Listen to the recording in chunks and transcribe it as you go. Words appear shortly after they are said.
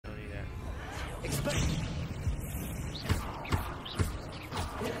Oh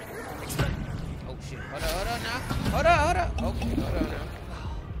shit! Hold on now. Hold on. Okay, hold on now.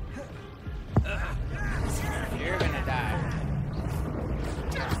 You're gonna die.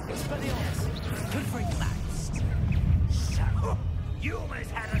 You almost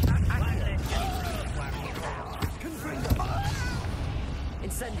had a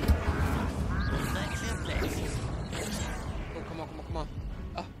Incendio. Oh, come on.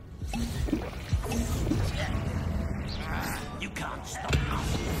 Oh. You can't stop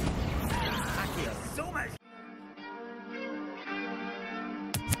us.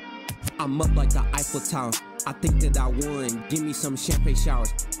 I'm up like the Eiffel Tower. I think that I won. Give me some champagne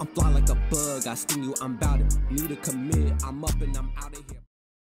showers. I'm fly like a bug. I sting you. I'm bout it. Need to commit. I'm up and I'm out of here.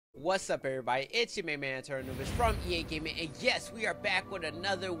 What's up, everybody? It's your main man EternalAnubis from EA Gaming, and yes, we are back with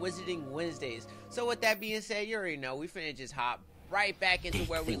another Wizarding Wednesdays. So with that being said, you already know we finna just hop right back into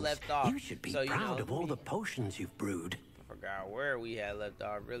where we left off. You should be proud of all the potions you've brewed. I forgot where we had left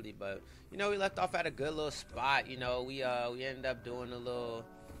off really, but you know, we left off at a good little spot. You know, we ended up doing a little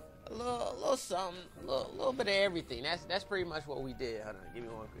something, a little bit of everything. That's pretty much what we did. Hold on, give me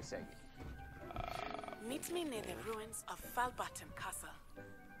one quick second. Meet me near the ruins of Falbatum Castle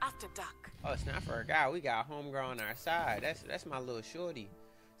after dark. Oh, it's not for a guy. We got Homegrown on our side. That's my little shorty.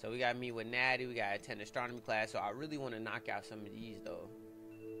 So we got to meet with Natty. We got to attend astronomy class. So I really want to knock out some of these though.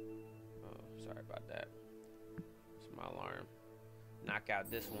 Oh, sorry about that. It's my alarm. Knock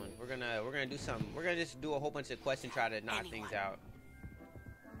out this one. We're gonna do something. We're gonna just do a whole bunch of quests and try to knock things out.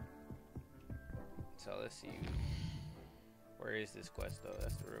 So let's see. Where is this quest though?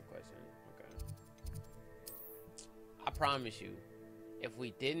 That's the real question. Okay. I promise you, if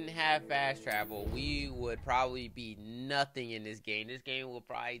we didn't have fast travel, we would probably be nothing in this game. This game will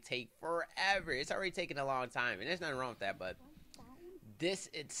probably take forever. It's already taken a long time, and there's nothing wrong with that, but this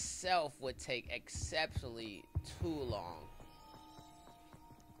itself would take exceptionally too long.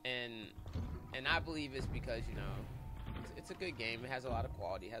 And I believe it's because, you know, it's a good game. It has a lot of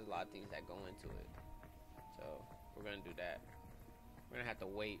quality. It has a lot of things that go into it. So we're gonna do that. We're gonna have to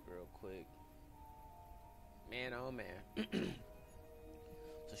wait real quick. Man, oh man.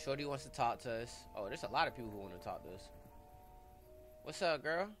 So Shorty wants to talk to us. Oh, there's a lot of people who want to talk to us. What's up,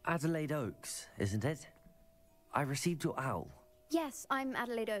 girl? Adelaide Oaks, isn't it? I received your owl. Yes, I'm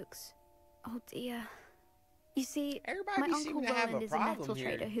Adelaide Oaks. Oh dear. You see, Everybody my uncle seem to have Roland a is a problem metal here.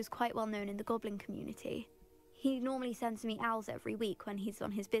 trader who's quite well known in the goblin community. He normally sends me owls every week when he's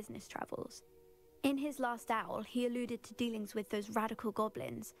on his business travels. In his last owl, he alluded to dealings with those radical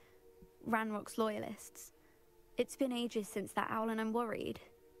goblins, Ranrock's loyalists. It's been ages since that owl and I'm worried.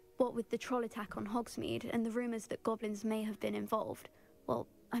 What with the troll attack on Hogsmeade and the rumors that goblins may have been involved, well,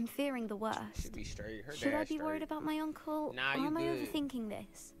 I'm fearing the worst. Should be straight. Her Should I dad's be straight. worried about my uncle? Nah, or you am I good. overthinking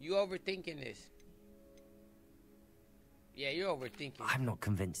this? You overthinking this. Yeah, you're overthinking. I'm not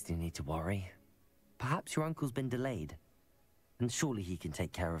convinced you need to worry. Perhaps your uncle's been delayed. And surely he can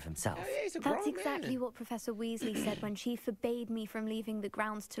take care of himself. Oh, yeah, he's a That's grown exactly man. what Professor Weasley said when she forbade me from leaving the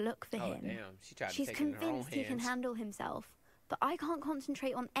grounds to look for him. Damn. She tried She's to take it in her own convinced he can hands. handle himself, but I can't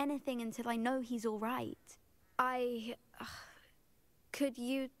concentrate on anything until I know he's all right. Could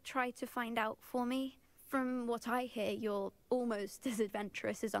you try to find out for me? From what I hear, you're almost as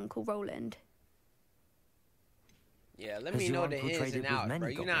adventurous as Uncle Roland. Yeah, let Has me your know the uncle ins traded and with outs, many bro.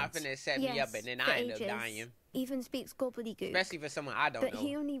 You're not goblins? finna set me up and then for I end up ages. dying. Even speaks gobbledygook. Especially for someone I don't But know.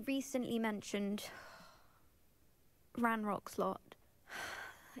 he only recently mentioned Ranrock's lot,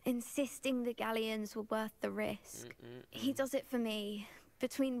 insisting the galleons were worth the risk. He does it for me.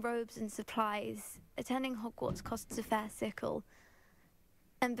 Between robes and supplies, attending Hogwarts costs a fair sickle.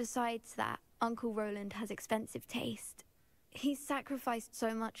 And besides that, Uncle Roland has expensive taste. He's sacrificed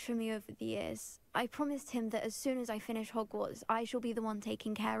so much for me over the years. I promised him that as soon as I finish Hogwarts, I shall be the one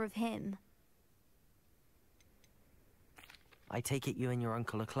taking care of him. I take it you and your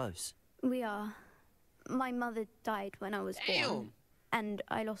uncle are close. We are. My mother died when I was born. And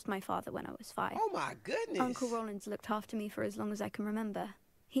I lost my father when I was 5. Oh my goodness. Uncle Roland's looked after me for as long as I can remember.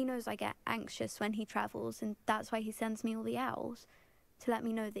 He knows I get anxious when he travels, and that's why he sends me all the owls, to let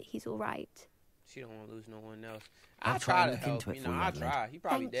me know that he's all right. She don't want to lose no one else. I'll I'll try try and to look help. into it You for know, you, I'll Adelaide. try. He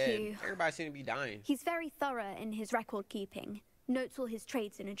probably Thank dead. you. Everybody seem to be dying. He's very thorough in his record keeping, notes all his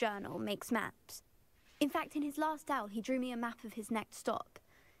trades in a journal, makes maps. In fact, in his last owl, he drew me a map of his next stop.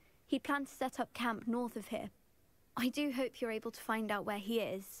 He planned to set up camp north of here. I do hope you're able to find out where he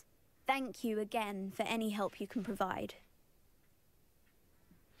is. Thank you again for any help you can provide.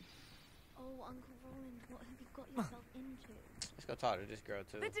 Oh, Uncle Roland, what have you got yourself into? Let's go talk to this girl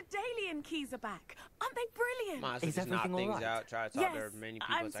too. The Daedalian keys are back. Aren't they brilliant? Might as well Is just knock everything things all right? out. Try to talk to Yes, as many people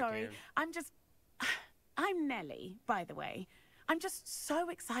I'm as sorry. I can. I'm just I'm Nellie, by the way. I'm just so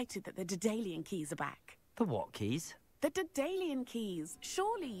excited that the Daedalian keys are back. The what keys? The Daedalian keys.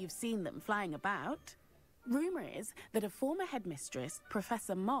 Surely you've seen them flying about. Rumor is that a former headmistress,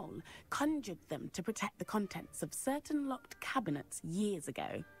 Professor Moll, conjured them to protect the contents of certain locked cabinets years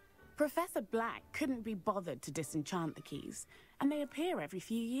ago. Professor Black couldn't be bothered to disenchant the keys, and they appear every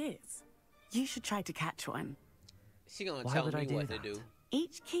few years. You should try to catch one. She gonna tell me what to do.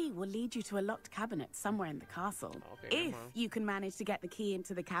 Each key will lead you to a locked cabinet somewhere in the castle. Okay, if you can manage to get the key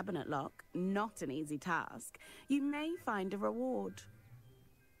into the cabinet lock, not an easy task, you may find a reward.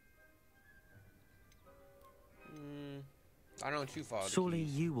 Why don't you follow the Surely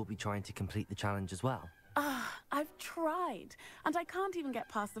keys? you will be trying to complete the challenge as well. I've tried, and I can't even get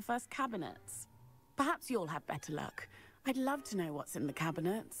past the first cabinets. Perhaps you'll have better luck. I'd love to know what's in the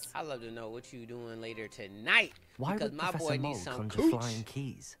cabinets. I'd love to know what you doing later tonight. Why because would my Professor boy Moll needs some conjure cooch. flying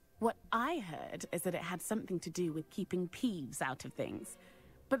keys? What I heard is that it had something to do with keeping Peeves out of things.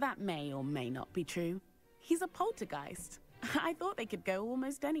 But that may or may not be true. He's a poltergeist. I thought they could go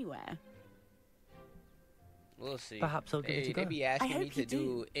almost anywhere. We'll see. Perhaps I'll give it a go. They be I asking me hope to you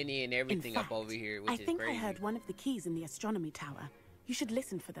do any and everything In fact, up over here, which I is think crazy. I heard one of the keys in the astronomy tower. You should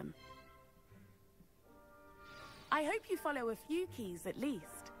listen for them. I hope you follow a few keys at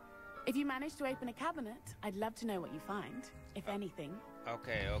least. If you manage to open a cabinet, I'd love to know what you find, if anything.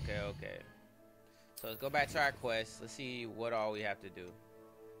 Okay. So let's go back to our quest. Let's see what all we have to do.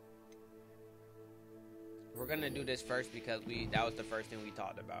 We're gonna do this first because that was the first thing we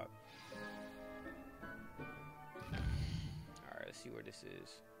talked about. Alright, let's see where this is.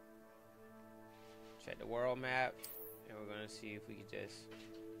 Check the world map, and we're gonna see if we can just.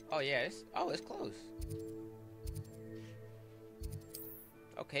 Oh yeah, it's close.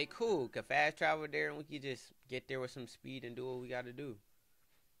 Okay, cool. Can fast travel there, and we can just get there with some speed and do what we gotta do.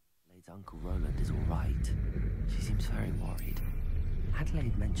 Adelaide's Uncle Roland is all right. She seems very worried.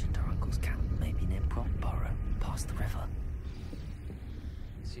 Adelaide mentioned her uncle's camp may be near Brockborough, past the river.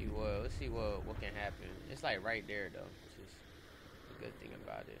 Let's see what can happen. It's like right there though, which is a good thing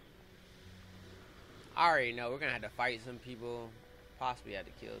about it. I already know we're gonna have to fight some people, possibly have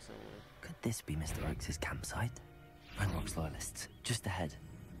to kill someone. Could this be Mr. Oakes' campsite? Ranrock's loyalists, just ahead.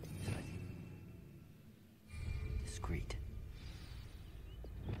 Discreet.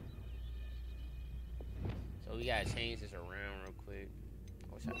 So we gotta change this around real quick.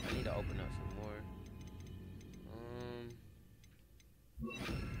 I need to open up some more.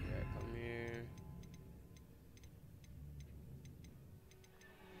 Yeah, come here.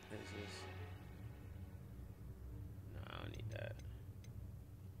 What is this? No, I don't need that.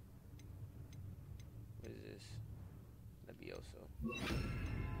 What is this? Levioso.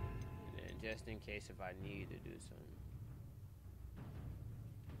 And then just in case if I need to do something.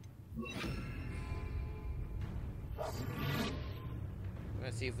 We're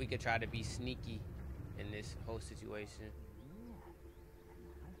gonna see if we could try to be sneaky in this whole situation.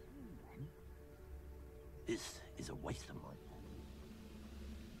 This is a waste of money.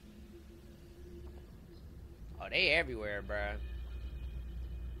 Oh, they everywhere, bruh.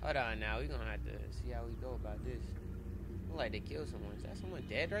 Hold on now, we're gonna have to see how we go about this. Look like they killed someone. Is that someone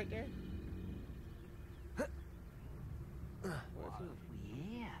dead right there? Where's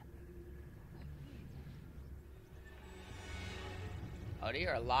he? Yeah. Oh, they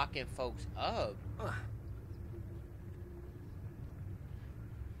are locking folks up. Well,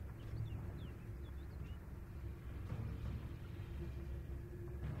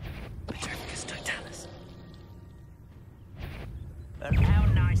 how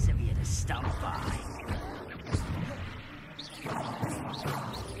nice of you to stop by.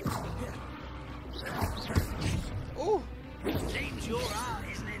 Ooh! Seems your heart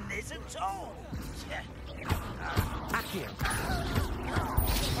isn't in this at all. Back here.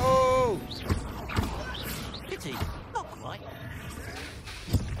 Oh! Pity. Not quite.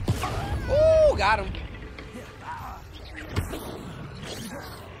 Ooh! Got him.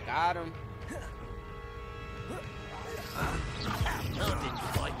 Got him. I've been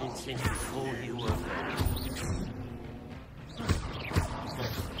fighting since before you were born.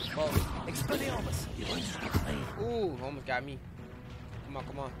 Expelliarmus. You won't stop me. Ooh! Almost got me. Come on,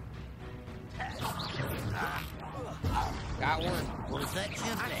 come on. Got one. Was that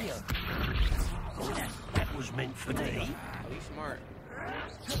your death? That was meant for me. Oh, you smart.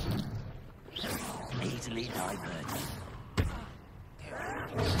 Easily diverted.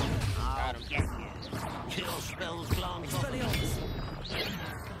 Got him. Get you. Chill spells glance off.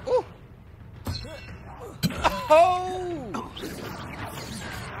 Ooh! Oh!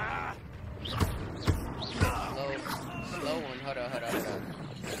 Slow one. Hold up.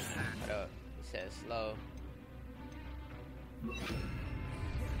 It says slow.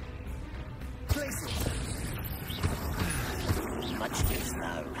 Places. Much too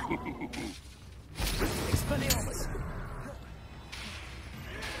slow. Expelliarmus.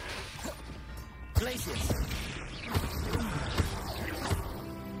 Places.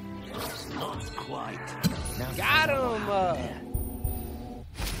 Not quite. Now Got him! Oh,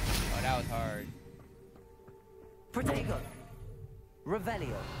 that was hard. Protego.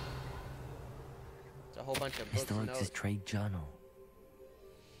 Revelio. It's a whole bunch of books and Historics' notes. trade journal.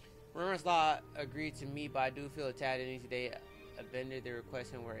 Rumors Law agreed to meet, but I do feel attacked today. Abandoned their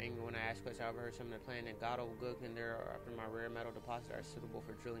request and were angry when I asked questions. I've heard some of the plan that God will good and there are after my rare metal deposits are suitable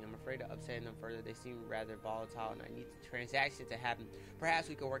for drilling. I'm afraid of upsetting them further. They seem rather volatile and I need the transaction to happen. Perhaps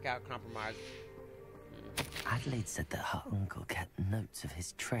we could work out a compromise. Adelaide said that her uncle kept notes of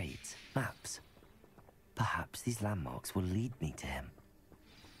his trades, maps. Perhaps these landmarks will lead me to him.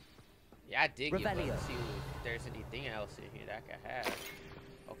 Yeah, I dig it, but Revelio. let's see if there's anything else in here that I could have.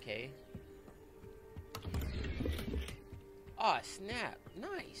 Okay. Oh, snap.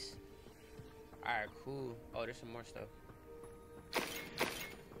 Nice. Alright, cool. Oh, there's some more stuff.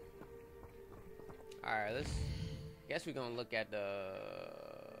 Alright, let's... Guess we're gonna look at the...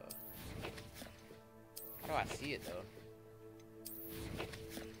 How do I see it, though?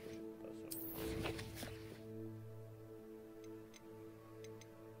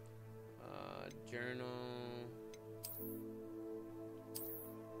 Journal...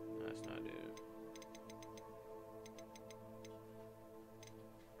 No, that's not it.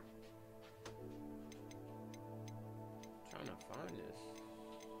 Trying to find this.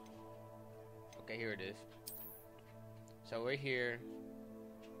 Okay, here it is. So we're here,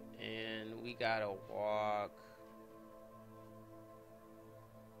 and we gotta walk.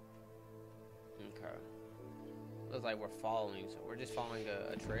 Okay. Looks like we're following, so we're just following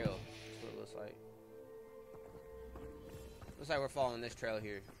a trail. That's what it looks like. Looks like we're following this trail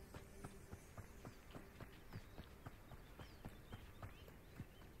here.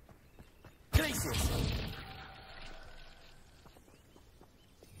 Glaciers.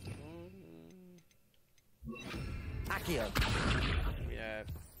 Accio. Yeah.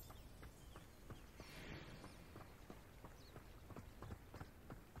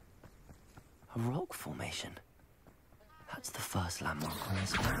 A rock formation. That's the first landmark on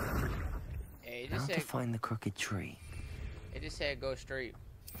this map. Hey, it Now just to said, find the crooked tree. it just said go straight.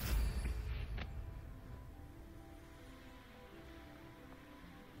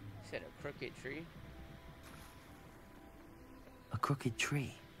 Said a crooked tree. A crooked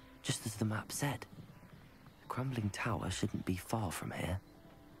tree, just as the map said. The crumbling tower shouldn't be far from here.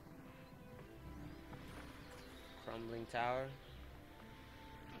 Crumbling tower.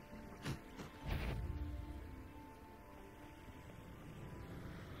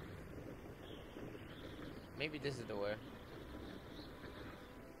 Maybe this is the way.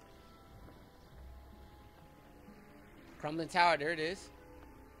 Crumbling tower, there it is.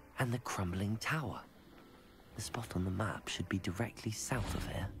 And the crumbling tower. The spot on the map should be directly south of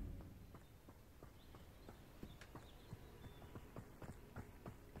here.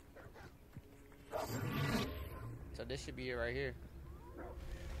 So this should be it right here.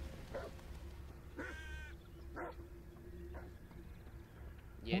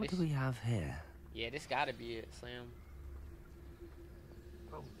 Yeah, What this, do we have here? yeah, this gotta be it, Slam.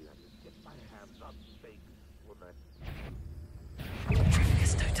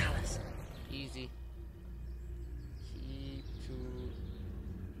 Trifficus Totalis. Easy. Keep to...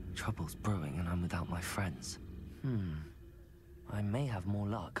 Trouble's brewing and I'm without my friends. I may have more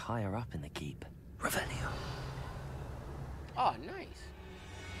luck higher up in the keep. Revelio. Oh, nice.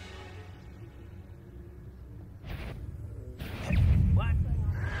 What?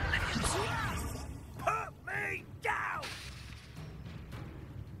 Put me down!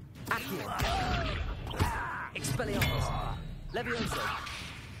 Accio. Expelliarmus. Levioso.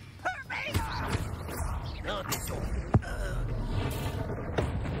 Hurt me! Not this one.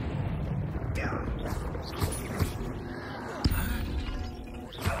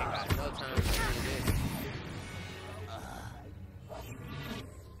 I got no time to do this.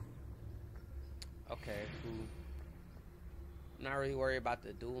 Okay, cool. I'm not really worried about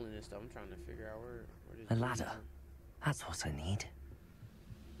the dueling and stuff. I'm trying to figure out where this A dude ladder. is. That's what I need.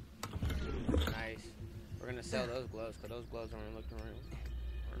 Nice. We're gonna sell those gloves because those gloves aren't looking right.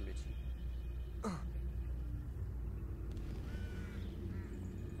 Or Mitchie.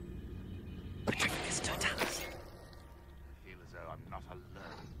 Trifficus Totalis. I feel as though I'm not alone.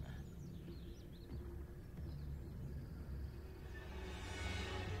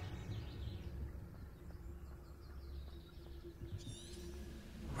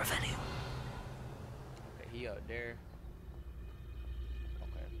 Revelio. he up there.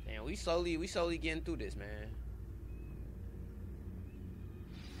 Okay. Damn, we slowly getting through this, man.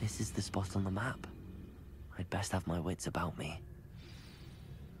 This is the spot on the map. I'd best have my wits about me.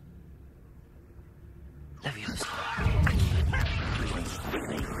 Leviosa.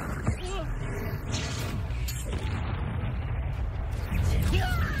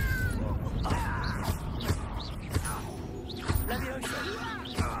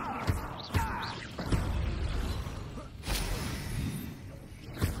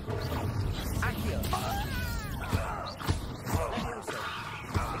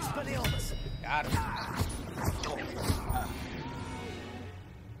 Got him.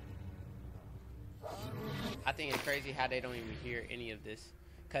 I think it's crazy how they don't even hear any of this.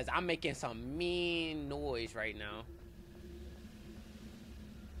 Cause I'm making some mean noise right now.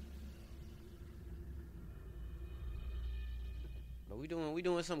 But we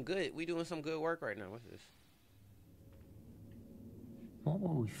doing some good work right now. What's this? What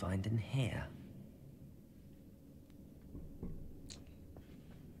will we find in here?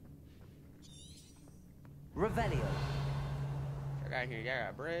 Revelio. I got here. Y'all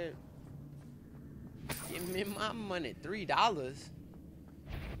got bread. Give me my money. $3.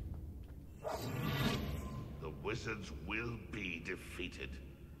 The wizards will be defeated.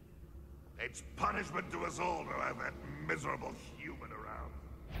 It's punishment to us all to have that miserable human around.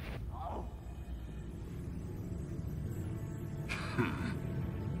 Oh.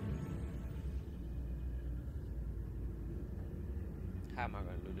 How am I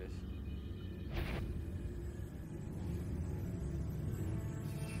gonna do this?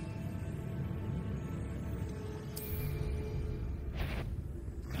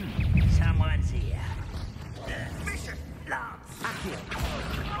 Someone's here. Vicious lance! Accio.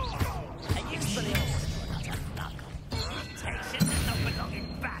 And you fully Protection does not belong in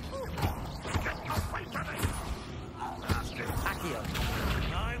battle. get away from me! Bastard. Accio.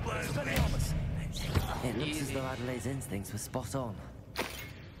 I won't. It looks as though Adelaide's instincts were spot on.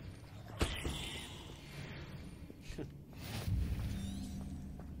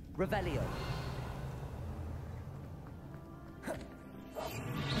 Revelio.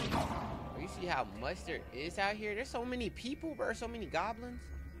 You see how much there is out here? There's so many people, bro. So many goblins.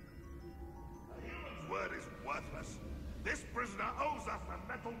 The human's word is worthless. This prisoner owes us the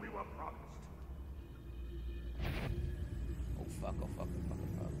metal we were promised. Oh fuck! Oh fuck! Oh fuck! Oh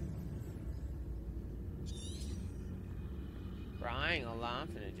fuck! Bro, I ain't gonna lie. I'm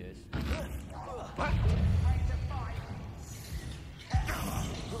finna just.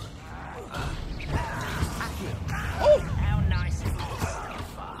 Oh! How nice is this?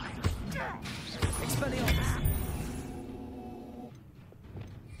 Expelliarmus.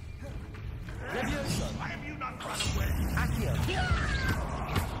 Leviosa. Why have you not run away? Accio.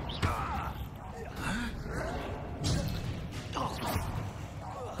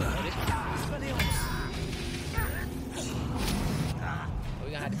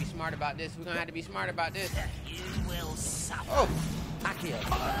 We're gonna have to be smart about this. We're gonna have to be smart about this. You will suffer. Oh! Accio.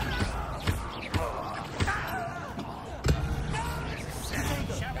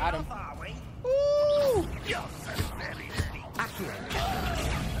 Got him. Woo! Accio.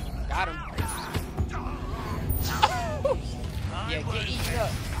 Got him. Yeah, get eaten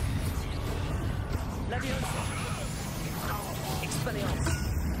up. Leviosa. Expelliarmus.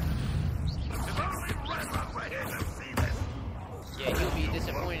 Yeah, he'll be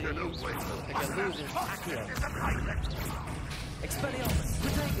disappointed in you because you're losing. Accio. Expelliarmus.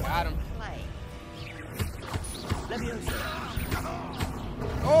 Protego. Got him. Leviosa.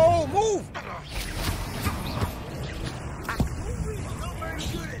 Oh, move! Not very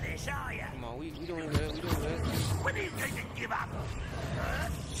good at this, are you? Come on, we doing good. We doing good. When do you think to give up?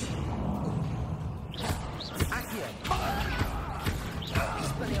 Accio.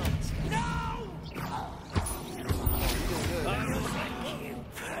 Expelliarmus. No!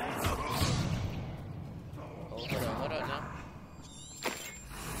 Hold up now.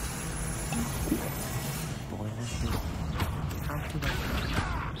 Boilers do.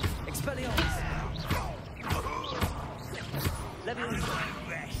 Expelliarmus. Leviosa.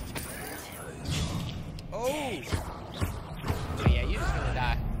 Oh! Oh yeah, you're just gonna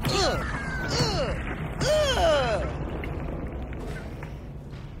die.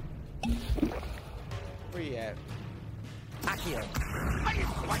 Where you at? Accio.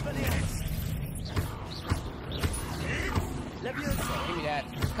 Expelliarmus. Leviosa. Give me that.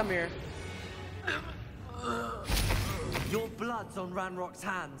 Come here. Your blood's on Ranrock's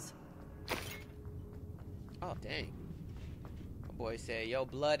hands. Oh, dang. My boy said, yo,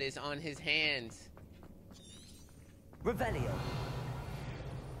 blood is on his hands. Revelio.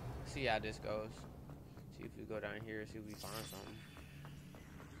 See how this goes. See if we go down here, see if we find something.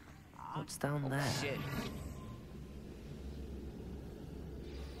 What's down Oh, there? shit.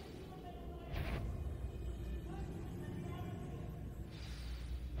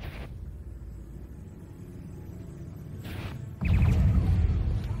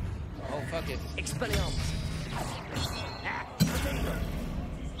 Oh, fuck it. Expelliarmus!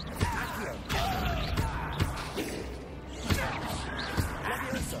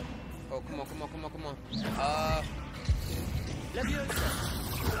 Oh, come on, come on, come on, come on. Leviosa!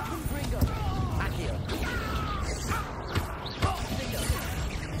 Confringo! Accio!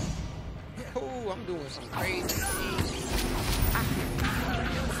 Oh, I'm doing some crazy things.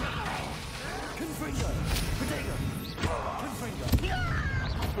 Confringo! Protego! Confringo!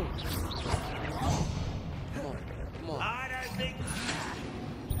 Come on, come on. I don't think...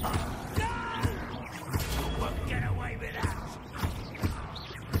 No! You won't get away with that!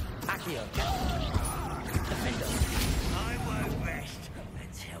 Accio! Defender! I won't rest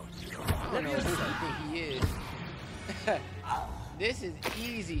until you're... I don't know who you think he is. This is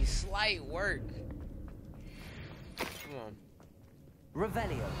easy, slight work. Come on.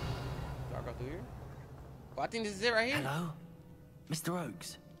 Revelio! Do I go through here? Oh, I think this is it right here. Hello? Mr.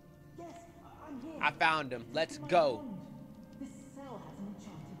 Oakes? Yes, I'm here. I found him. Let's go. This cell has an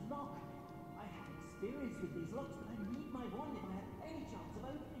enchanted lock. I have experience with these locks, but I need my wand if I have any chance of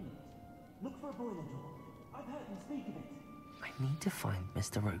opening it. Look for a boiler door. I've heard them speak of it. I need to find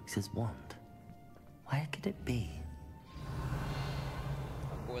Mr. Oakes' wand. Where could it be?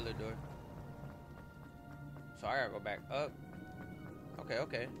 A boiler door. So I gotta go back up. Okay,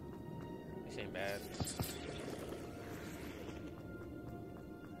 okay. This ain't bad.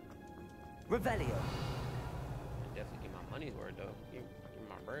 Revelio! Definitely get my money's worth though. Give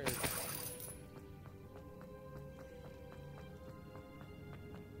my bread.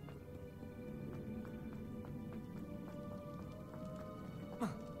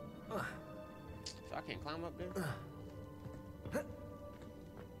 So I can't climb up there?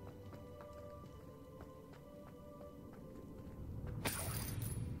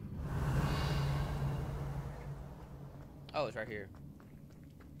 Oh, it's right here.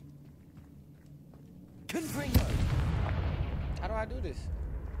 Confringo! How do I do this?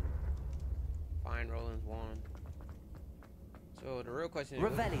 Find Roland's wand. So the real question is,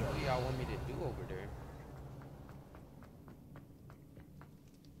 what do Revelio. y'all want me to do over there?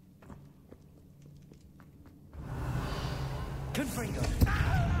 Confringo!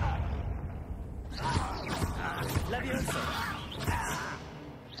 Leviosa!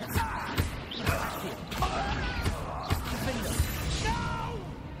 Defender!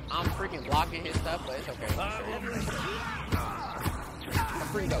 I'm freaking blocking his stuff, but it's okay.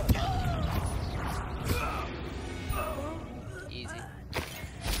 Confringo. Easy.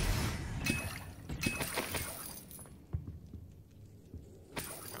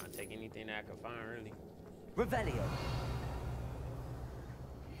 Trying to take anything that I can find, really. Revelio!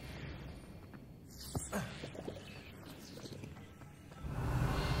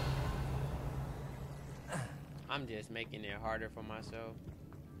 I'm just making it harder for myself.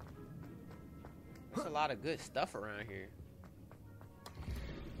 There's a lot of good stuff around here.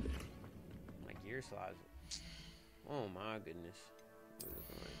 My gear slides. Oh my goodness. What is it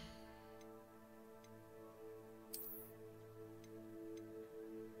looking like?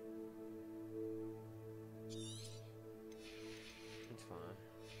 It's fine.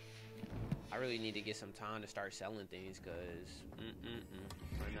 I really need to get some time to start selling things because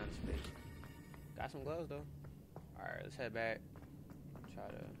running out of space. Got some gloves though. Alright, let's head back. Try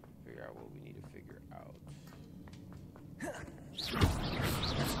to figure out what we need to figure out.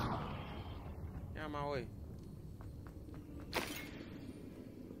 Get out of my way.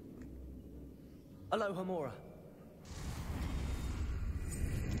 Aloha Mora.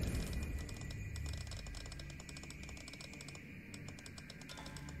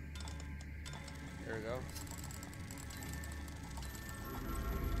 There we go.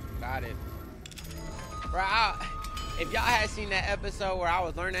 Got it. Bro, if y'all had seen that episode where I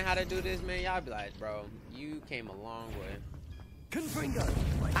was learning how to do this, man, y'all be like, bro, you came a long way. Confringo!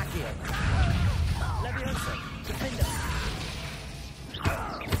 Accio! Leviosa! Defender!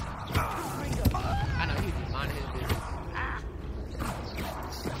 Confringo! I know he's just minding his business.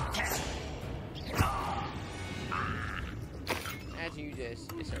 Imagine you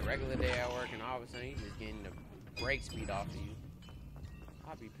just, it's a regular day at work and all of a sudden he's just getting the break speed off of you.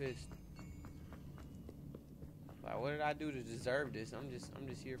 I'll be pissed. Like, what did I do to deserve this? I'm just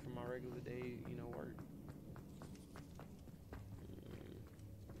here for my regular day, you know, work.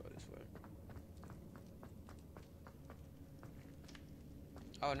 Go this way.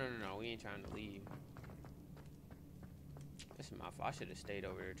 Oh, no, we ain't trying to leave. This is my fault. I should have stayed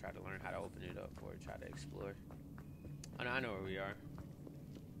over here, tried to learn how to open it up or try to explore. Oh, no, I know where we are.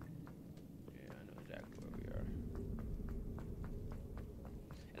 Yeah, I know exactly where we are.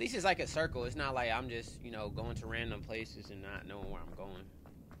 At least it's like a circle. It's not like I'm just, you know, going to random places and not knowing where I'm going.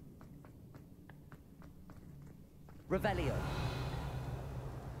 Revelio.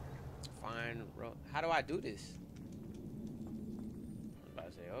 Fine. How do I do this? I was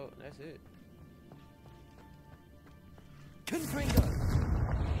about to say, oh, that's it. Confringo.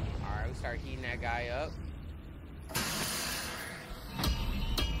 Alright, we start heating that guy up.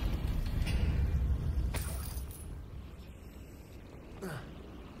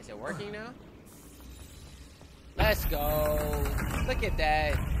 Is it working now? Let's go. Look at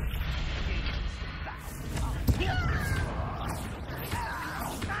that.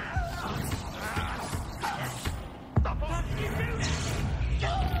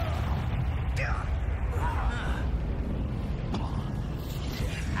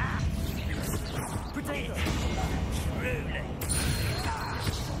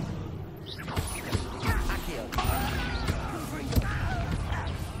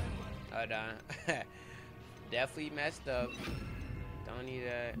 Hold on. Definitely messed up. Don't need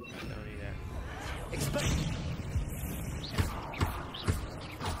that. Don't need that.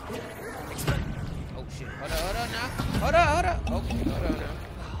 Oh shit. Hold on now. Hold on. Okay, hold on now.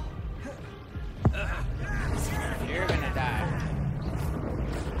 You're gonna die.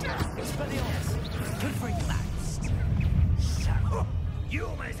 You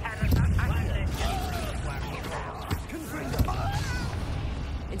almost had a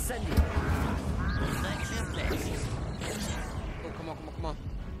Incendio. Oh, come on.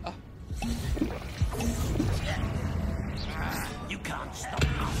 Oh. You can't stop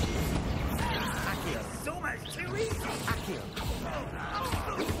us. Accio. It's almost too easy. Accio.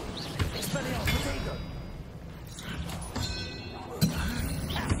 Expelliarmus Potato.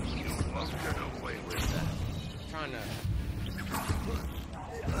 Get away with that. Trying to.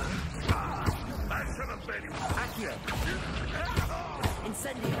 I should have been. Accio.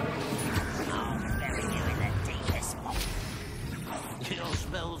 Incendio. I'll bury you in the deepest spot. Your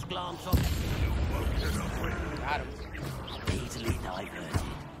spells glance off. Got him. Easily diverted.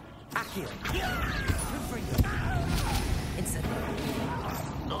 Accio. Confringo. Incendio.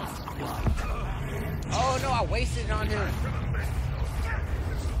 Not quite. Oh no, I wasted it on him.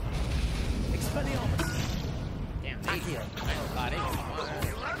 Expelliarmus. Damn, Accio.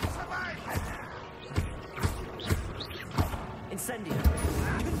 Incendio.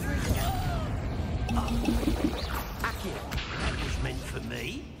 Confringo. Accio. That was meant for me.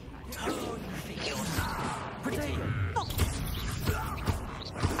 Oh, you think you're Potato.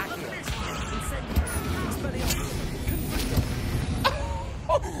 Accio. Incendio. Expelliarmus. Confringo.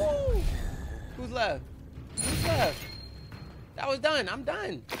 Who's left? Who's left? That was done. I'm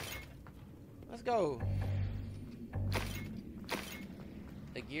done. Let's go.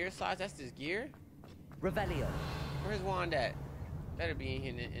 The gear size, that's this gear? Revelio. Where's Wand at? Better be in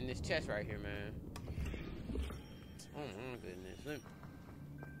here in this chest right here, man. Oh my goodness. Look.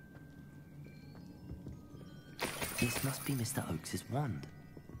 This must be Mr. Oakes' wand.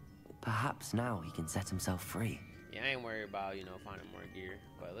 Perhaps now he can set himself free. Yeah, I ain't worried about, you know, finding more gear.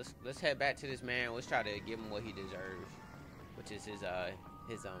 But let's head back to this man. Let's try to give him what he deserves, which is his wand.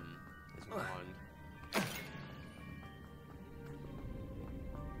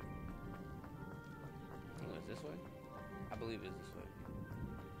 It's this way? I believe it's this way.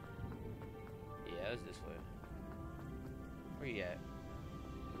 Yeah, it's this way. Where you at?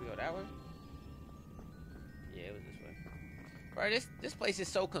 Did we go that way? Yeah, it was this way. Bro, this place is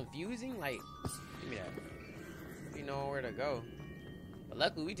so confusing. Like, give me that. You know where to go. But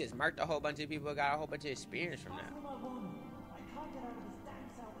luckily, we just marked a whole bunch of people, got a whole bunch of experience from that. I can't get out of this damn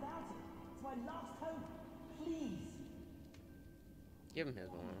cell without it. It's my last hope. Please. Give him his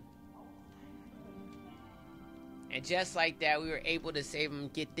one. And just like that, we were able to save him,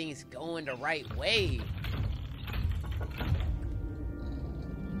 get things going the right way.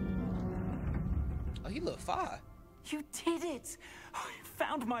 Oh, he looked fine. You did it. I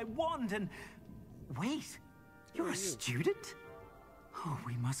found my wand and... Wait, you're a student? Oh,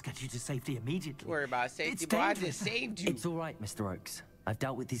 we must get you to safety immediately. Don't worry about safety, It's boy. I dangerous. just saved you. It's all right, Mr. Oakes. I've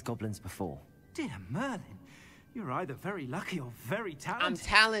dealt with these goblins before. Dear Merlin, you're either very lucky or very talented. I'm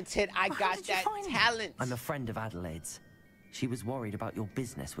talented. I How got did you that find me? talent. I'm a friend of Adelaide's. She was worried about your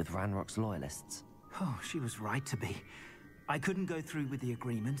business with Ranrock's loyalists. Oh, she was right to be. I couldn't go through with the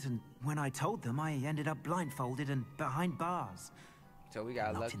agreement, and when I told them, I ended up blindfolded and behind bars. So we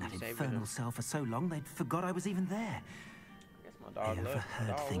got Locked in lucky that saving infernal him. cell for so long, they'd forgot I was even there. I guess my dog They left. My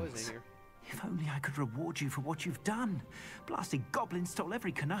overheard dog was things. in here. If only I could reward you for what you've done. Blasted goblin stole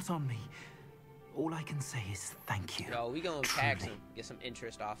every knut on me. All I can say is thank you. Yo, we gonna tax him, get some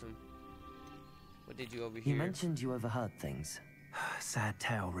interest off him. What did you overhear? You mentioned you overheard things. Sad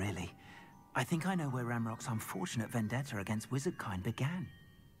tale, really. I think I know where Ranrock's unfortunate vendetta against wizardkind began.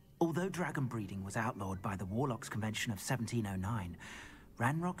 Although dragon breeding was outlawed by the Warlocks Convention of 1709,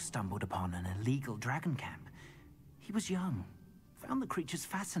 Ranrock stumbled upon an illegal dragon camp. He was young, found the creatures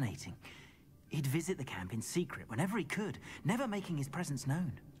fascinating. He'd visit the camp in secret whenever he could, never making his presence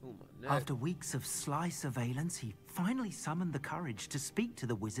known. After weeks of sly surveillance, he finally summoned the courage to speak to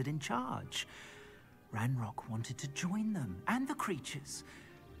the wizard in charge. Ranrock wanted to join them, and the creatures.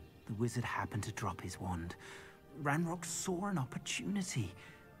 The wizard happened to drop his wand. Ranrock saw an opportunity.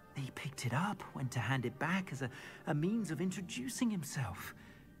 He picked it up, went to hand it back as a means of introducing himself.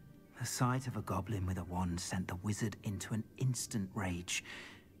 The sight of a goblin with a wand sent the wizard into an instant rage.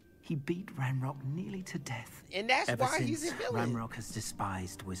 He beat Ranrock nearly to death. And that's Ever why since, he's a villain. Ranrock has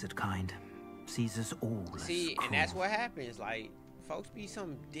despised wizardkind. Sees us all as See, cruel. and that's what happens. Like, folks be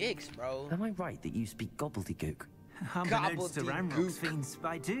some dicks, bro. Am I right that you speak gobbledygook? Unbeknownst to Ranrock's Gobbledygook. fiends,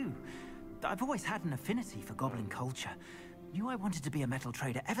 I do. I've always had an affinity for goblin culture. Knew I wanted to be a metal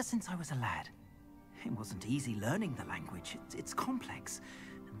trader ever since I was a lad. It wasn't easy learning the language. It's complex.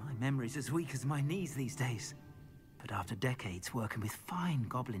 And my memory's as weak as my knees these days. But after decades working with fine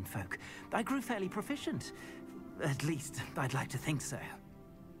goblin folk, I grew fairly proficient. At least, I'd like to think so.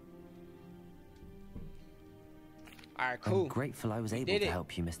 Alright, cool. I'm grateful I was able to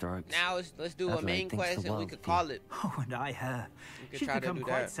help you, Mr. Oakes. Now let's do a Adelaide main thinks the quest and we world could of you. call it. Oh, and I her. could She's try to become do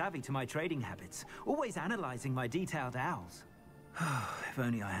quite that. savvy to my trading habits, always analyzing my detailed owls. If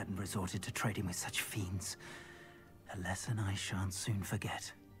only I hadn't resorted to trading with such fiends. A lesson I shan't soon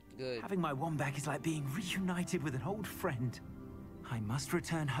forget. Good. Having my wand back is like being reunited with an old friend. I must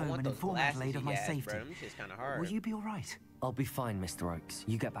return I home want and those inform glasses Adelaide of you my got, safety. bro. Them shit's kinda hard. Will you be all right? I'll be fine, Mr. Oakes.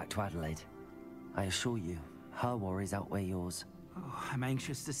 You get back to Adelaide. I assure you, her worries outweigh yours. Oh, I'm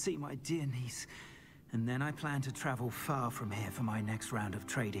anxious to see my dear niece. And then I plan to travel far from here for my next round of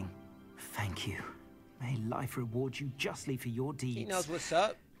trading. Thank you. May life reward you justly for your deeds. He knows what's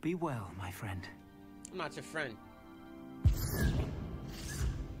up. Be well, my friend. I'm not your friend.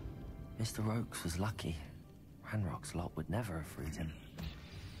 Mr. Oakes was lucky. Ranrock's lot would never have freed him.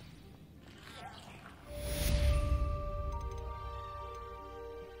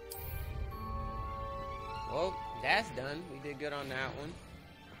 Well, that's done. We did good on that one.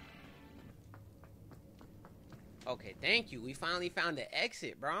 Okay, thank you. We finally found the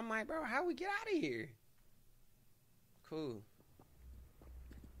exit, bro. I'm like, bro, how we get out of here? Cool.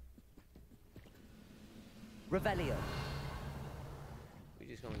 Revelio. We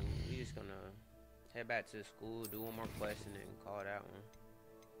just gonna head back to the school, do one more quest, and then call that one.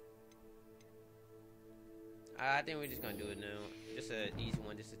 I think we're just gonna do it now. Just an easy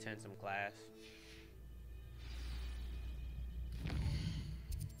one, just attend some class.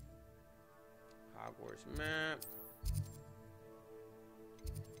 Hogwarts map.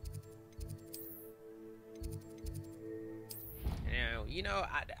 Now, you know,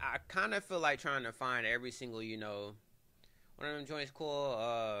 I kind of feel like trying to find every single, you know, one of them joints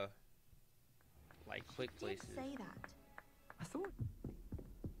called, like quick places. Say that. I thought...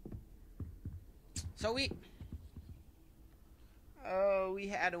 So we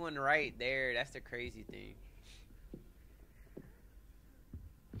had one right there. That's the crazy thing.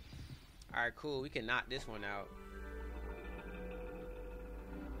 Alright, cool. We can knock this one out.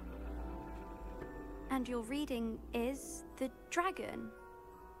 And your reading is the dragon.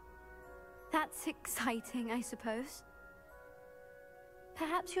 That's exciting, I suppose.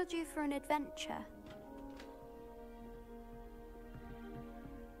 Perhaps you're due for an adventure.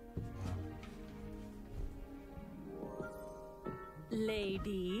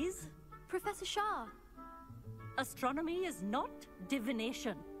 Ladies, Professor Shah. astronomy is not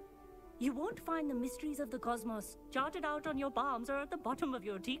divination. You won't find the mysteries of the cosmos charted out on your palms or at the bottom of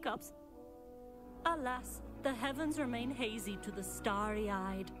your teacups. Alas, the heavens remain hazy to the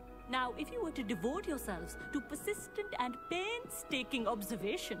starry-eyed. Now, if you were to devote yourselves to persistent and painstaking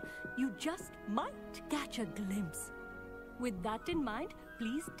observation, you just might catch a glimpse. With that in mind,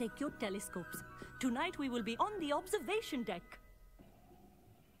 please take your telescopes. Tonight we will be on the observation deck.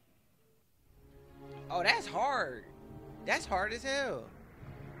 Oh, that's hard. That's hard as hell.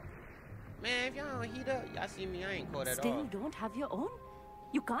 Man, if y'all don't heat up, y'all see me, I ain't cold at Still all. don't have your own?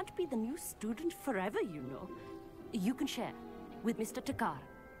 You can't be the new student forever, you know. You can share with Mr. Takar.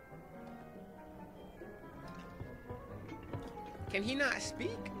 Can he not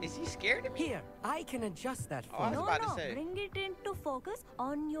speak? Is he scared of me? Here, I can adjust that Oh, I was for about to say. Bring it into focus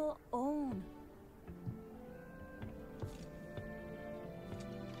on your own.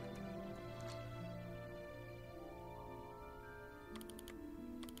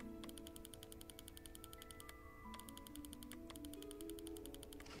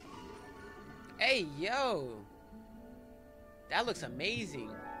 Hey, yo. That looks amazing.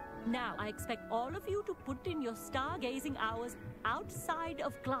 Now, I expect all of you to put in your stargazing hours outside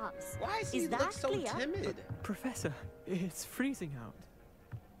of class. Why does he that look so clear? timid? Professor, it's freezing out.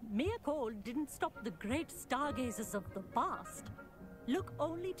 Mere cold didn't stop the great stargazers of the past. Look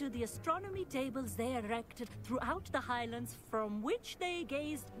only to the astronomy tables they erected throughout the highlands from which they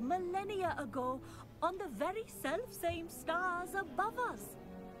gazed millennia ago on the very self-same stars above us.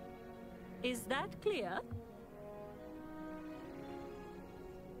 Is that clear?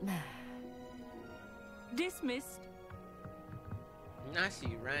 Dismissed. I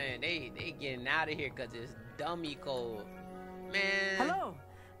see Ryan. They getting out of here because it's dummy cold. Man. Hello.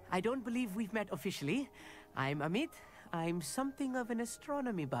 I don't believe we've met officially. I'm Amit. I'm something of an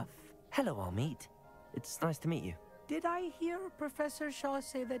astronomy buff. Hello, Amit. It's nice to meet you. Did I hear Professor Shaw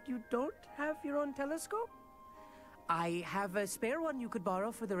say that you don't have your own telescope? I have a spare one you could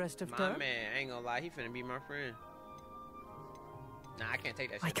borrow for the rest of My term. man, I ain't gonna lie. He finna be my friend. Nah, I can't take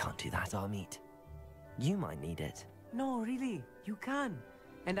that shit. I can't do that, Amit. You might need it. No, really, you can.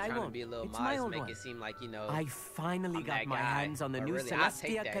 And I Trying won't. to be a little It's my modest, old make one. it seem like, you know, I finally I'm got that my guy, hands on the but new really, I'll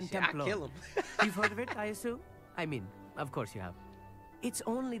take Celestia that shit. Contemplo. I'll kill him. You've heard of it, I assume? I mean, of course you have. It's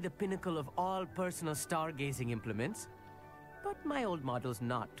only the pinnacle of all personal stargazing implements. But my old model's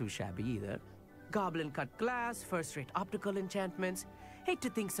not too shabby either. Goblin-cut glass, first-rate optical enchantments. Hate to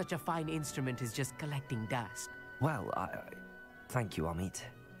think such a fine instrument is just collecting dust. Well, thank you, Amit.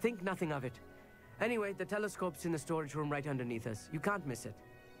 Think nothing of it. Anyway, the telescope's in the storage room right underneath us. You can't miss it.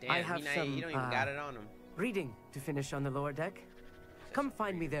 Damn, I have you some, don't even got it on him. reading to finish on the lower deck. Come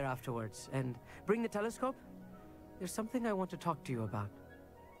find me there afterwards, and bring the telescope. There's something I want to talk to you about.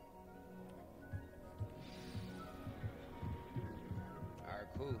 Alright,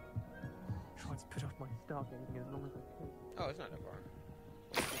 cool. Let's put off my stargazing as long as I can. Oh, it's not that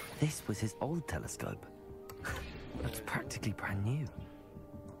far. This was his old telescope. Looks practically brand new.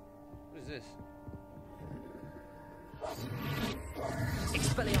 What is this?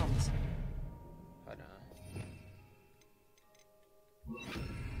 Expelliarmus! Hold on.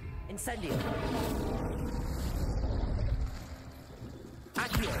 Incendio!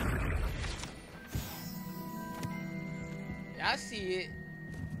 Accio! I see it.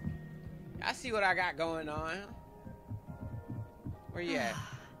 I see what I got going on. Where you at?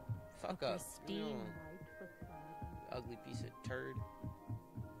 Fuck up. You know, ugly piece of turd.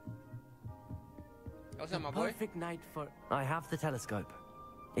 What's up, my boy? Perfect night for... I have the telescope.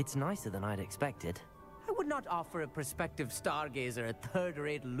 It's nicer than I'd expected. I would not offer a prospective stargazer a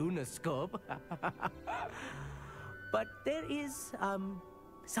third-rate lunoscope. But there is,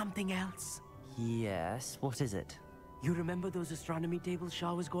 something else. Yes, what is it? You remember those astronomy tables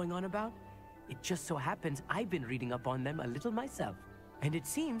Shaw was going on about? It just so happens I've been reading up on them a little myself. And it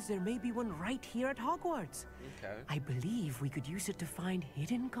seems there may be one right here at Hogwarts. Okay. I believe we could use it to find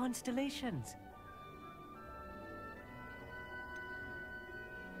hidden constellations.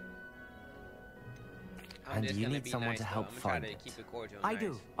 I'm And just you gonna need be someone nice, to though. help I'm find trying it. to keep it cordial. I nice.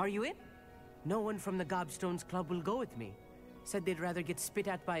 do. Are you in? No one from the Gobstones Club will go with me. Said they'd rather get spit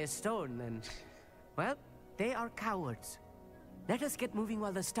at by a stone than... Well, they are cowards. Let us get moving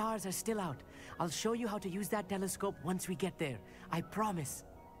while the stars are still out. I'll show you how to use that telescope once we get there. I promise.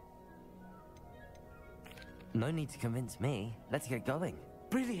 No need to convince me. Let's get going.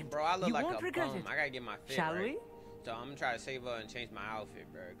 Brilliant. Bro, I look you like won't a regret bum. it. I gotta get my fit Shall right. we? So I'm gonna try to save up and change my outfit,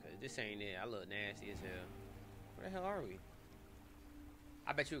 bro, because this ain't it. I look nasty as hell. Where the hell are we?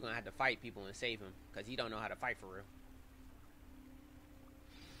 I bet you're gonna have to fight people and save him, because he don't know how to fight for real.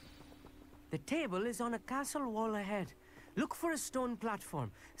 The table is on a castle wall ahead. Look for a stone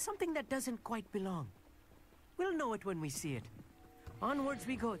platform, something that doesn't quite belong. We'll know it when we see it. Onwards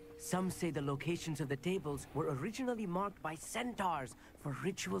we go. Some say the locations of the tables were originally marked by centaurs for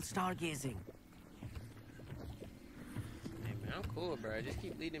ritual stargazing. Hey man, I'm cool, bro. Just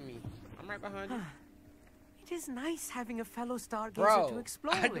keep leading me. I'm right behind you. It is nice having a fellow stargazer Bro, to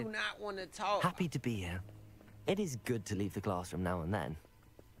explore I with. do not want to talk. Happy to be here. It is good to leave the classroom now and then.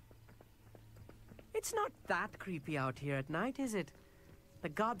 It's not that creepy out here at night, is it? The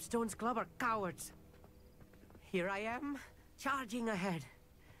Gobstones Club are cowards. Here I am, charging ahead.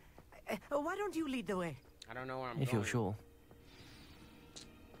 Why don't you lead the way? I don't know where I'm If going. you're sure.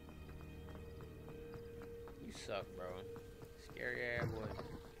 You suck, bro. Scary ass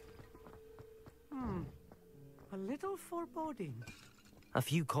boy. A little foreboding. A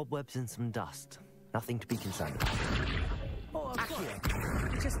few cobwebs and some dust. Nothing to be concerned about. Oh, of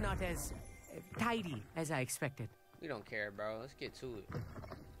course. Just not as tidy as I expected. We don't care, bro. Let's get to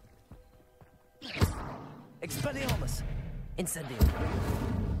it. Expelliarmus! Incendium!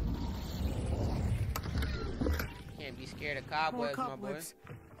 Can't be scared of cobwebs, More my boy. cobwebs.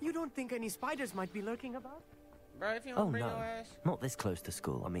 You don't think any spiders might be lurking about? Bro, if you don't Oh bring no, your ass. not this close to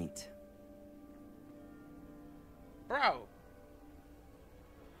school, Amit. Bro!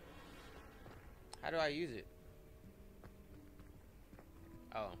 How do I use it?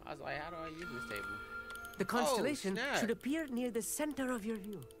 Oh, I was like, how do I use this table? The constellation snap. should appear near the center of your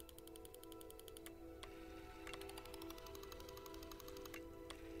view.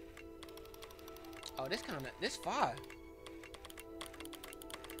 Oh, this far.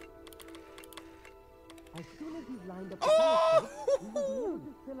 As soon as you've lined up the telescope, we will be able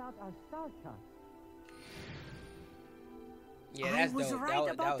to fill out our star chart. Yeah, that's I was dope. right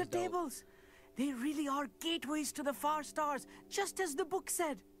that about was the dope. tables. They really are gateways to the far stars, just as the book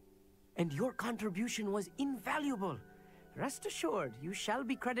said. And your contribution was invaluable. Rest assured, you shall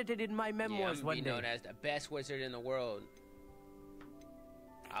be credited in my memoirs I'm one be day. known as the best wizard in the world.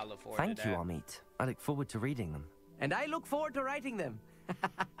 I look forward Thank to you, that. Amit. I look forward to reading them. And I look forward to writing them.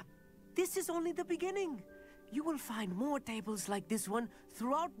 This is only the beginning. You will find more tables like this one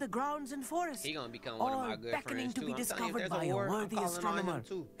throughout the grounds and forests. He gonna become one of my all good beckoning friends to too. be I'm telling you, if discovered there's by a war, I'm worthy calling on astronomer. him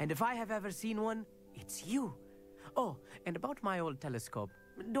too. And if I have ever seen one, it's you. Oh, and about my old telescope,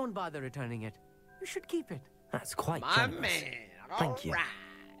 don't bother returning it. You should keep it. That's quite My generous. man. Thank you. Alright.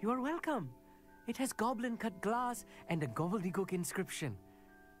 You are welcome. It has goblin-cut glass and a gobbledygook inscription.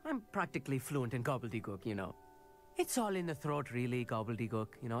 I'm practically fluent in gobbledygook, you know. It's all in the throat, really, gobbledygook,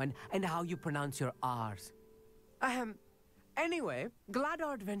 you know, and how you pronounce your R's. Anyway, glad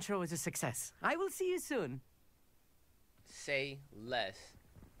our adventure was a success. I will see you soon. Say less.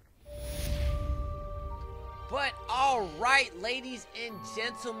 But all right, ladies and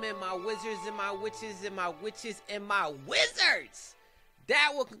gentlemen, my wizards and my witches and my witches and my wizards.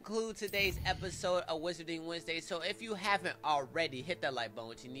 That will conclude today's episode of Wizarding Wednesday. So if you haven't already, hit that like button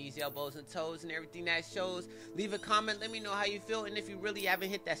with your knees, elbows, and toes, and everything that shows. Leave a comment. Let me know how you feel. And if you really haven't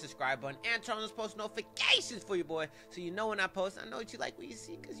hit that subscribe button, and turn on those post notifications for you, boy, so you know when I post. I know what you like what you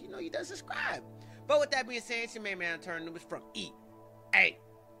see, because you know you done subscribe. But with that being said, it's your main man, EternalAnubis from E.A.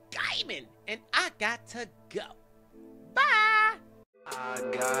 Gaiman, and I got to go. Bye. I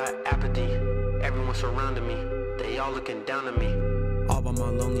got apathy. Everyone surrounding me. They all looking down at me. All by my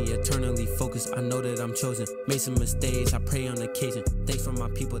lonely, eternally focused. I know that I'm chosen. Made some mistakes, I pray on occasion. Thanks for my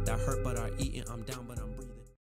people that hurt but are eating. I'm down.